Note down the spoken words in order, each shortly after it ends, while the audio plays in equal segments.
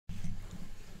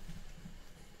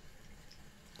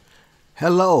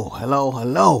Hello, hello,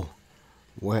 hello.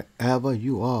 Wherever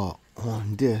you are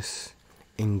on this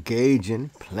engaging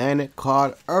planet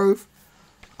called Earth,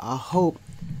 I hope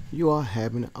you are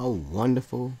having a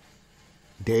wonderful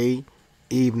day,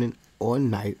 evening, or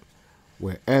night,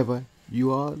 wherever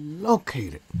you are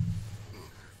located.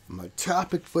 My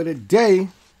topic for today,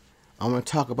 I'm going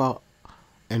to talk about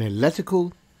an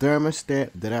electrical thermostat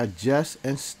that I just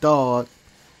installed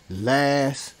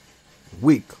last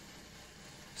week.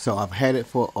 So I've had it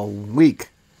for a week.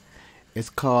 It's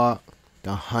called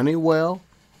the Honeywell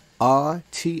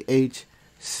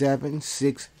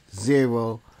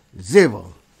RTH7600.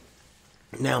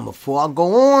 Now, before I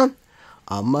go on,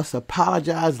 I must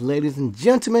apologize, ladies and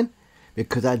gentlemen,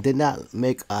 because I did not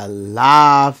make a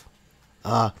live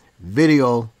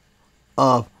video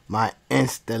of my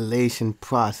installation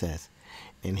process.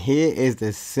 And here is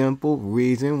the simple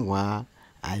reason why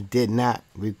I did not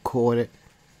record it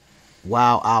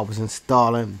while I was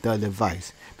installing the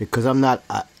device, because I'm not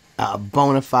a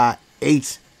bona fide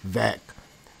HVAC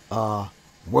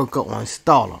worker or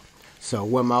installer. So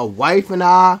when my wife and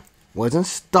I was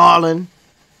installing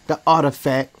the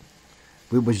artifact,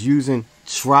 we was using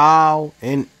trial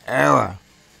and error.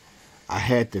 I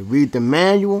had to read the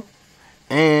manual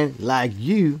and, like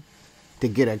you, to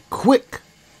get a quick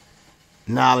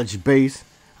knowledge base,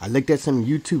 I looked at some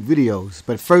YouTube videos,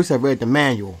 but first I read the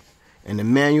manual. And the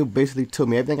manual basically told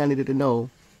me everything I needed to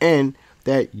know in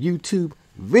that YouTube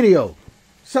video.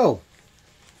 So,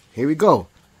 here we go.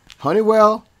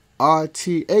 Honeywell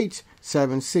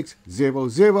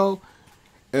RTH7600.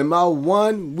 In my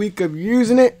 1 week of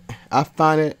using it, I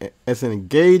find it as an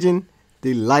engaging,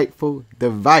 delightful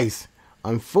device.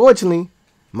 Unfortunately,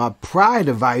 my prior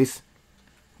device,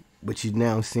 which you're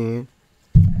now seeing,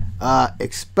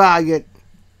 expired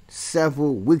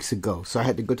several weeks ago. So I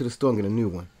had to go to the store and get a new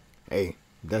one. Hey,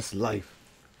 that's life.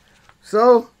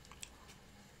 So,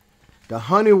 the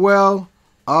Honeywell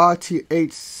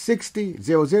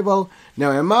RTH6000.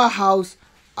 Now, in my house,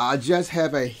 I just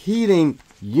have a heating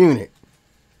unit.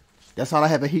 That's all I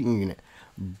have, a heating unit.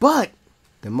 But,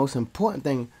 the most important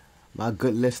thing, my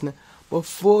good listener,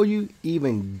 before you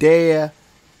even dare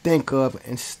think of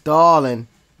installing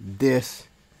this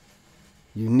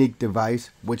unique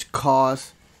device, which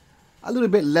costs a little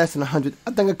bit less than $100.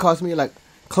 I think it cost me like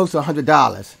close to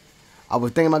 $100. I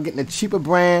was thinking about getting a cheaper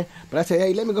brand, but I said,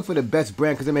 hey, let me go for the best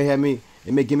brand because it may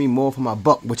give me more for my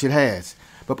buck, which it has.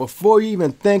 But before you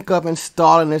even think of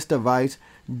installing this device,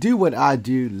 do what I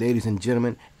do, ladies and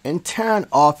gentlemen, and turn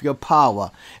off your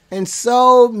power. And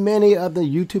so many of the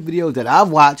YouTube videos that I've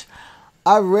watched,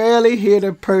 I rarely hear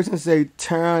the person say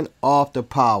turn off the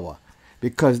power,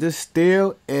 because this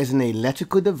still is an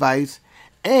electrical device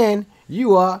and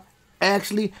you are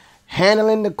actually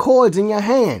handling the cords in your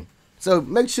hand. So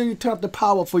make sure you turn up the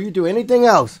power before you do anything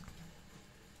else.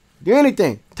 Do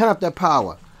anything, turn up that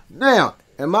power. Now,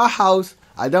 in my house,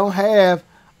 I don't have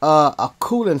a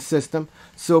cooling system.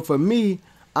 So for me,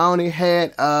 I only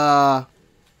had the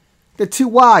two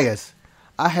wires.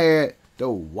 I had the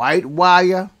white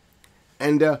wire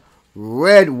and the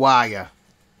red wire.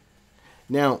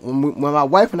 Now, when my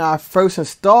wife and I first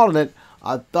installed it,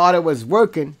 I thought it was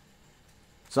working.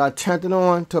 So I turned it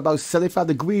on to about 75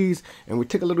 degrees, and we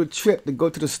took a little trip to go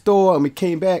to the store, and we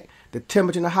came back. The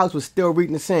temperature in the house was still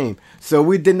reading the same. So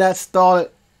we did not install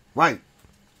it right.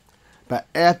 But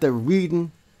after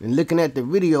reading and looking at the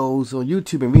videos on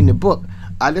YouTube and reading the book,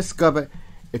 I discovered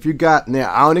if you got,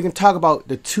 now I only can talk about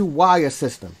the two-wire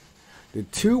system. The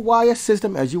two-wire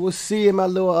system, as you will see in my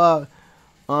little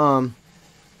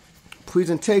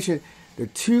presentation, the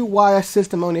two-wire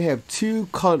system only have two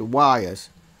colored wires.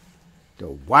 The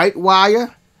white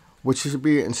wire, which should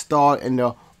be installed in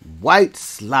the white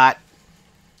slot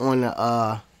on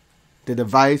the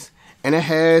device, and it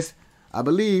has, I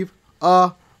believe,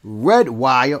 a red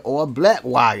wire or a black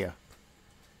wire.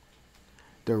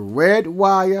 The red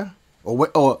wire,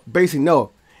 or basically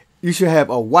no, you should have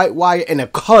a white wire and a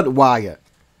colored wire.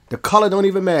 The color don't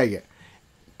even matter.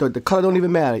 The color don't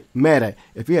even matter.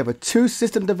 If you have a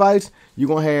two-system device, you're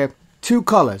gonna have two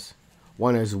colors.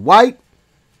 One is white,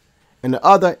 and the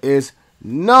other is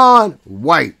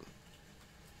non-white.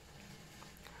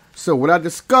 So what I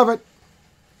discovered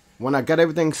when I got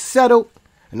everything settled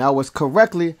and I was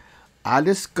correctly, I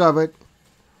discovered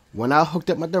when I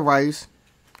hooked up my device,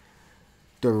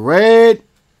 the red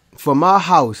for my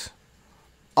house,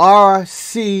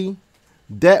 RC,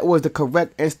 that was the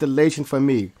correct installation for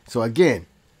me. So again,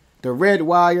 the red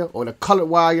wire or the colored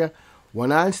wire,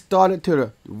 when I started to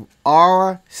the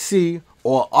RC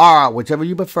or R, whichever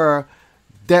you prefer,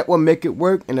 that will make it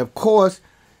work. And of course,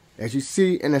 as you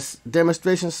see in this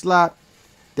demonstration slot,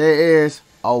 there is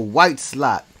a white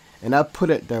slot, and I put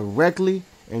it directly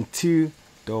into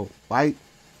the white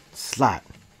slot.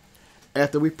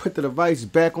 After we put the device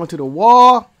back onto the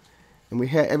wall, and we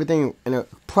had everything in a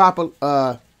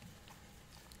proper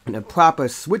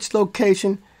switch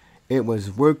location, it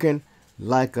was working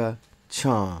like a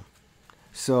charm.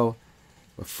 So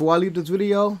before I leave this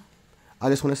video, I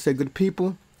just want to say, good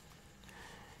people,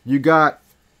 you got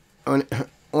on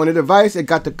the device, it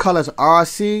got the colors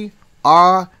RC,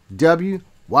 R, W,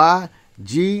 Y,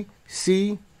 G,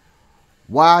 C,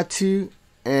 Y2,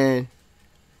 and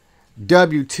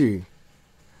W2.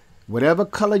 Whatever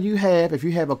color you have, if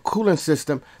you have a cooling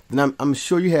system, then I'm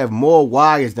sure you have more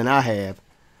wires than I have.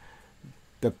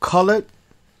 The color,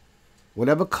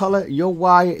 whatever color your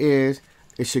wire is,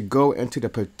 it should go into the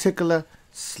particular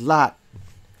slot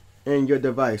in your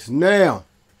device. Now,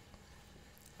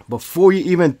 before you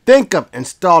even think of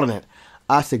installing it,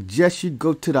 I suggest you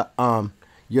go to the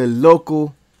your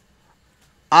local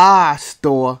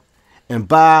store and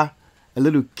buy a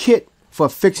little kit for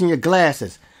fixing your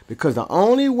glasses, because the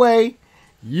only way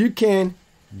you can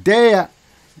dare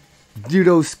do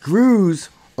those screws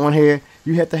on here,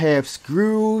 you have to have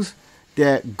screws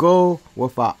that go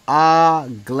with a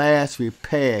eyeglass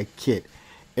repair kit.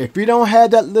 If you don't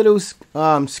have that little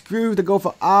screws to go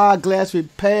for eyeglass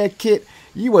repair kit,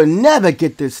 you will never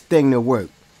get this thing to work.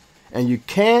 And you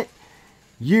can't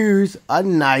use a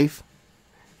knife.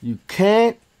 You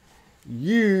can't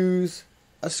use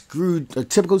a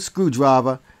typical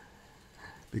screwdriver,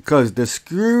 because the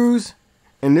screws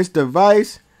in this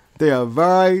device, they are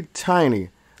very tiny.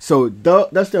 So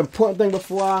that's the important thing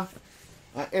before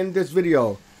I end this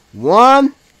video.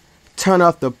 1, turn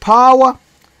off the power.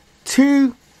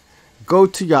 2, go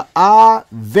to your eye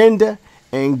vendor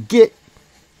and get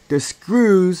the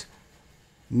screws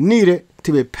needed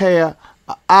to repair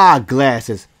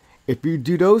eyeglasses. If you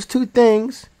do those 2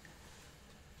 things,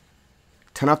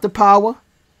 turn off the power,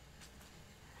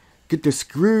 get the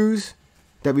screws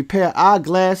that repair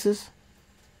eyeglasses,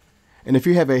 and if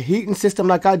you have a heating system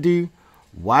like I do,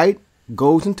 white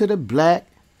goes into the black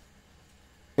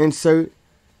insert,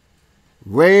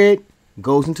 red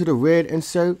goes into the red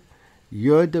insert,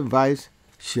 your device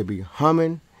should be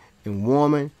humming and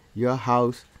warming your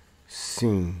house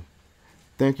soon.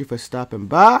 Thank you for stopping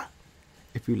by.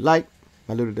 If you like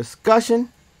my little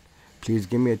discussion, please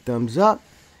give me a thumbs up.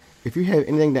 If you have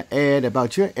anything to add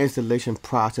about your installation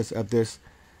process of this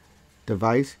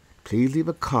device, please leave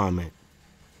a comment.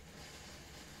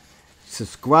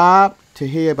 Subscribe to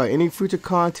hear about any future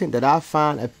content that I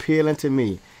find appealing to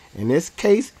me. In this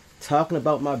case, talking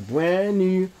about my brand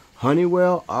new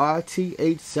Honeywell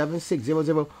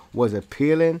RTH7600 was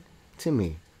appealing to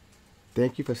me.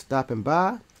 Thank you for stopping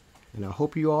by, and I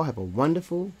hope you all have a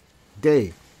wonderful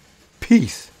day.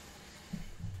 Peace.